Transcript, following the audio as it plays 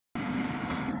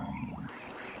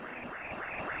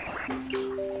Hey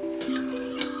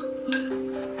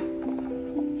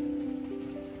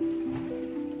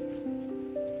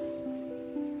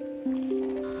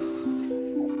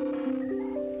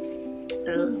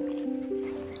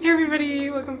everybody,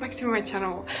 welcome back to my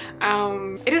channel.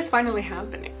 It is finally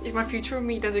happening. If my future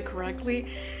me does it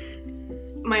correctly,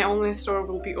 my online store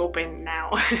will be open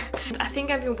now. I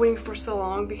think I've been waiting for so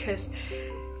long because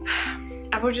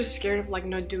I was just scared of like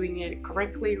not doing it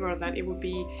correctly, or that it would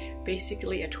be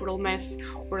basically a total mess,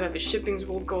 or that the shippings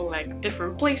will go like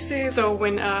different places. So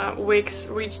when Wix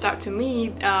reached out to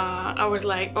me, I was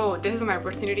like, oh, this is my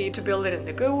opportunity to build it in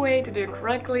the good way, to do it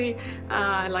correctly,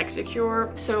 like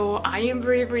secure. So I am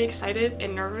very excited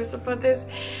and nervous about this.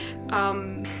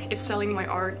 It's selling my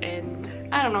art, and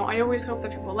I don't know, I always hope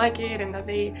that people like it and that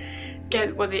they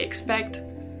get what they expect.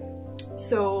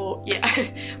 So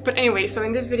yeah. But anyway, so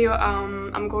in this video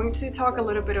I'm going to talk a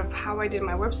little bit of how I did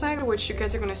my website, which you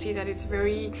guys are going to see that it's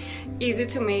very easy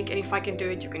to make, and if I can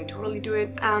do it, you can totally do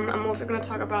it. I'm also going to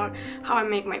talk about how I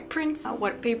make my prints,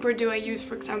 what paper do I use,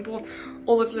 for example,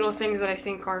 all those little things that I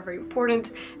think are very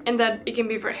important and that it can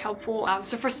be very helpful.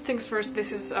 So first things first,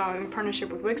 this is in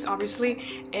partnership with Wix, obviously,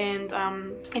 and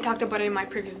I talked about it in my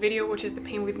previous video, which is the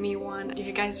Paint With Me one. If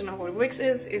you guys don't know what Wix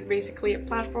is basically a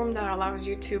platform that allows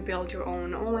you to build your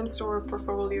own online store,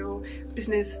 portfolio,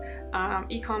 business,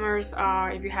 e-commerce.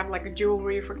 If you have like a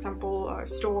jewelry, for example,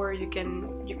 store, you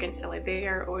can sell it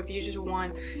there. Or if you just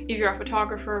want, if you're a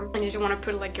photographer and you just want to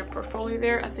put like your portfolio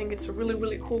there, I think it's a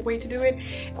really cool way to do it.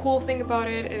 Cool thing about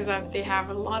it is that they have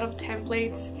a lot of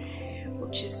templates,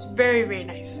 which is very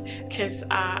nice, because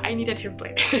I need a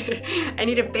template. I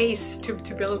need a base to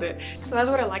build it. So that's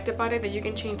what I liked about it, that you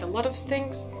can change a lot of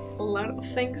things,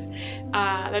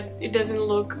 that it doesn't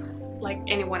look like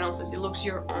anyone else's, it looks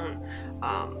your own,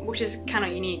 which is kind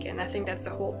of unique, and I think that's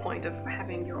the whole point of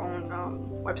having your own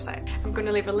website. I'm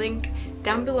gonna leave a link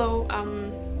down below,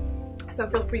 so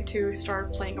feel free to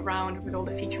start playing around with all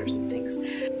the features and things.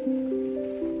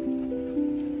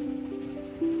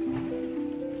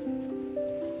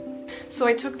 So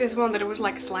I took this one that it was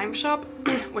like a slime shop,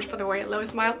 which by the way I love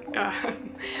slime.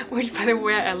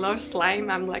 I love slime.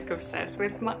 I'm like obsessed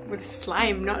with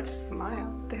slime, not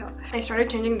smile. The hell. I started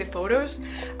changing the photos,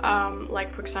 like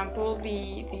for example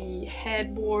the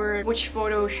headboard. Which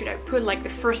photo should I put? Like the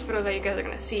first photo that you guys are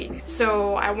gonna see.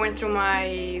 So I went through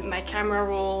my camera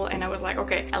roll and I was like,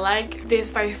 okay, I like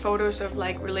these 5 photos of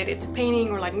like related to painting,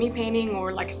 or like me painting,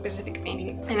 or like a specific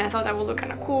painting, and I thought that would look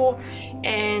kind of cool.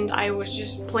 And I was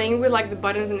just playing with like the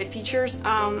buttons and the features,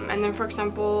 and then for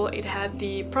example it had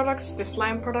the products, the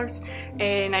slime products,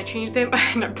 and I changed them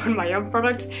and I put my own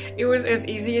products. It was as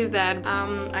easy as that.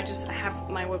 I have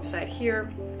my website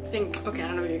here. I think, okay, I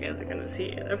don't know if you guys are gonna see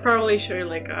it. I'll probably show you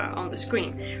like on the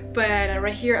screen, but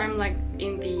right here I'm like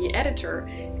in the editor,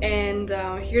 and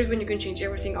here's when you can change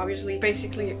everything. Obviously,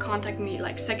 basically a contact me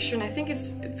like section. I think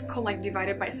it's called like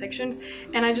divided by sections,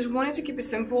 and I just wanted to keep it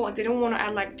simple. I didn't want to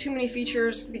add like too many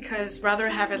features, because rather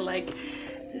have it like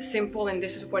simple, and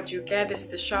this is what you get, this is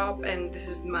the shop, and this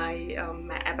is my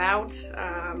my about,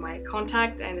 my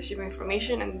contact, and the shipping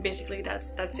information, and basically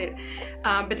that's it.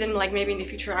 But then like maybe in the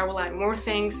future I will add more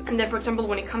things. And then for example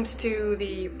when it comes to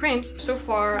the print, so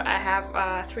far I have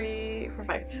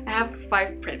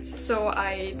 5 prints. So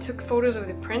I took photos of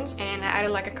the prints and I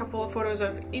added like a couple of photos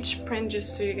of each print,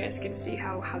 just so you guys can see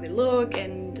how they look,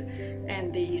 and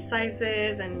the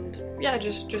sizes, and yeah,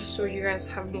 just so you guys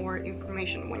have more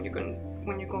information when you're going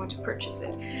to purchase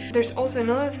it. There's also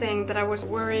another thing that I was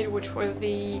worried, which was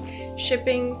the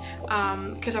shipping,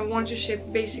 because I want to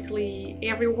ship basically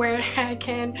everywhere I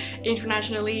can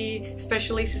internationally,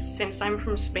 especially since I'm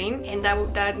from Spain, and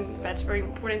that's very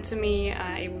important to me.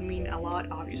 It would mean a lot,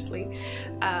 obviously,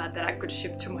 that I could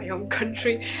ship to my own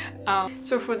country.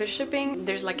 So for the shipping,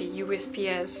 there's like a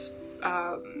USPS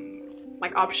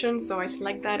like option, so I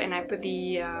select that and I put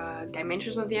the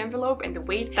dimensions of the envelope and the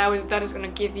weight. That is going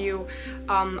to give you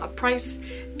a price,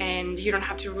 and you don't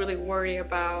have to really worry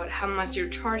about how much you're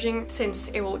charging, since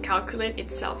it will calculate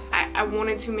itself. I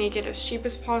wanted to make it as cheap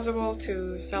as possible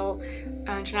to sell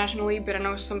internationally, but I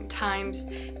know sometimes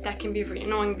that can be very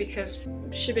annoying, because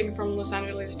shipping from Los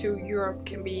Angeles to Europe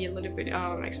can be a little bit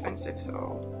expensive.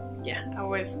 So yeah, I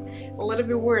was a little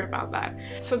bit worried about that.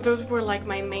 So those were like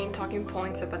my main talking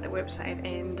points about the website,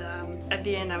 and at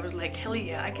the end I was like, hell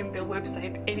yeah, I can build a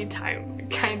website anytime,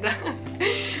 kinda.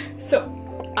 So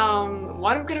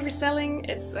what I'm gonna be selling,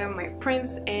 it's my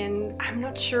prints, and I'm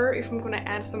not sure if I'm gonna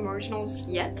add some originals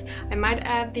yet. I might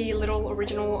add the little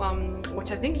original, which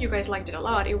I think you guys liked it a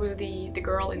lot. It was the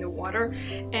girl in the water,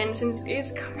 and since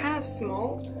it's kind of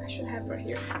small, I should have it right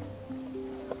here.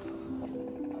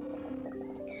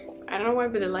 I don't know why,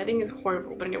 but the lighting is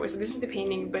horrible. But anyway, so this is the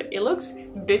painting, but it looks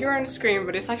bigger on screen,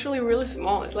 but it's actually really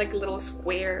small. It's like a little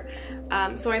square.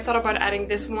 So I thought about adding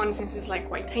this one since it's like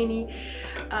quite tiny.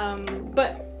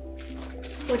 But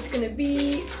what's gonna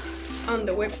be on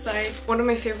the website, one of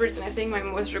my favorites, and I think my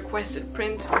most requested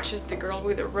print, which is the girl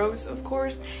with the rose, of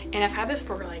course. And I've had this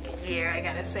for like a year, I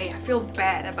gotta say. I feel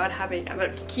bad about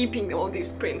keeping all these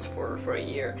prints for a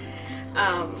year.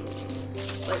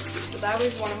 Let's see, so that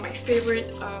was one of my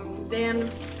favorite. Then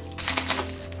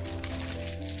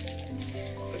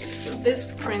okay, so this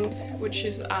print, which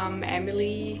is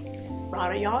Emily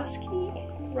Ratajkowski.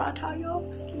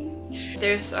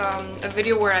 There's a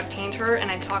video where I paint her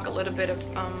and I talk a little bit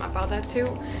about that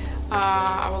too.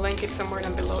 I will link it somewhere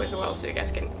down below as well, so you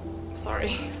guys can, so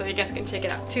you guys can check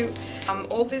it out too.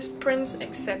 All these prints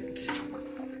except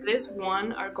this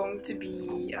one are going to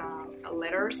be a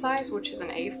letter size, which is an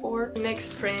A4.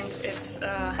 Next print, it's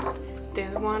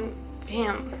this one.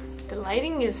 Damn, the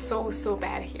lighting is so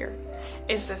bad here.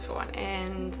 It's this one,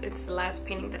 and it's the last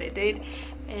painting that I did,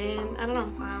 and I don't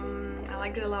know, I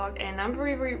liked it a lot, and I'm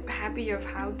very happy of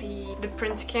how the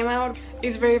print came out.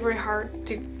 It's very hard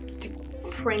to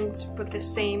print with the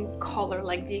same color,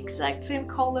 like the exact same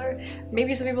color.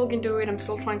 Maybe some people can do it, I'm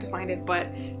still trying to find it, but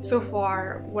so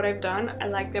far what I've done, I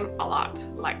like them a lot,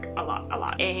 like a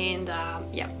lot. And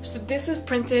yeah, so this is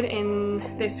printed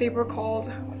in this paper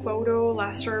called Photo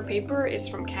Laster paper. It's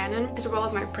from Canon, as well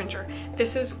as my printer.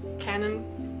 This is Canon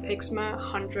Pixma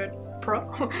 100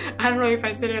 Pro. I don't know if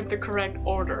I said it in the correct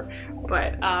order,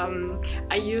 but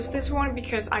I used this one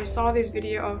because I saw this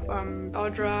video of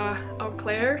Audra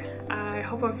Auclair. I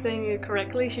hope I'm saying it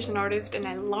correctly. She's an artist and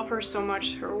I love her so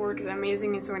much. Her work is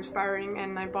amazing and so inspiring,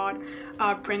 and I bought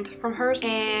a print from hers.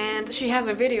 And she has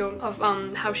a video of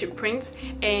how she prints,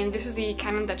 and this is the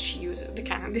Canon that she uses.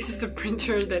 This is the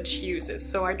printer that she uses,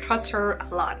 so I trust her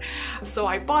a lot. So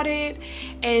I bought it,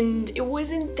 and it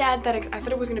wasn't that I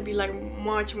thought it was gonna be like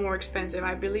much more expensive.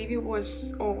 I believe it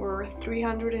was over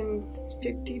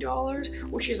 $350,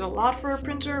 which is a lot for a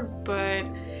printer, but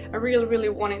I really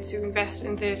wanted to invest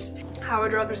in this. I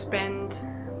would rather spend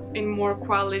in more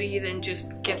quality than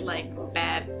just get like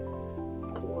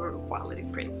poor quality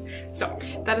prints. So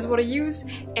that is what I use,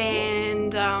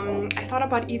 and I thought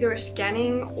about either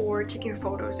scanning or taking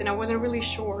photos, and I wasn't really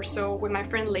sure. So with my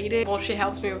friend Lady, well, she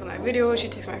helps me with my videos, she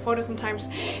takes my photos sometimes,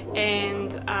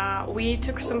 and we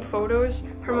took some photos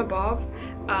from above,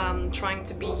 trying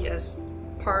to be as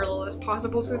parallel as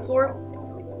possible to the floor.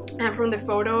 And from the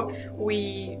photo,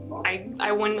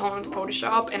 I went on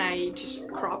Photoshop and I just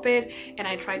crop it, and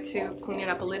I tried to clean it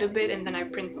up a little bit, and then I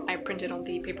printed on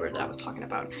the paper that I was talking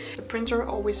about. The printer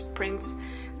always prints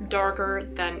darker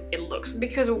than it looks,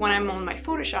 because when I'm on my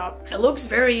Photoshop, it looks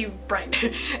very bright,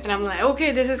 and I'm like,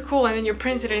 okay, this is cool, and then you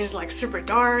print it and it's like super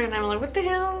dark, and I'm like, what the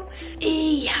hell?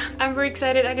 Yeah, I'm very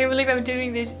excited. I can't believe I'm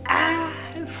doing this.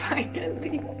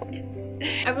 Finally.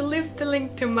 I will leave the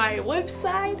link to my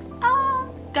website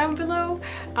down below.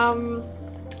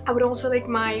 I would also like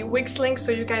my Wix link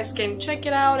so you guys can check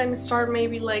it out and start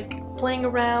maybe like playing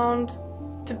around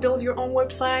to build your own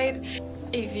website.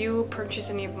 If you purchase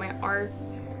any of my art,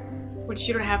 which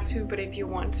you don't have to, but if you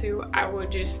want to, I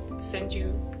would just send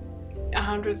you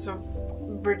hundreds of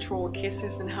virtual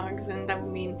kisses and hugs, and that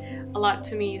would mean a lot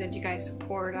to me that you guys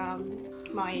support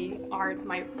my art,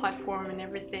 my platform and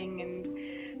everything, and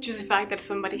just the fact that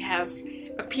somebody has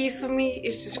a piece of me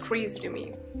is just crazy to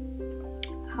me.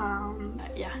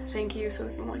 Yeah, thank you so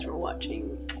much for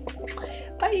watching.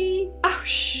 Bye! Oh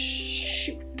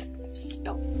shoot!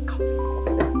 Spell.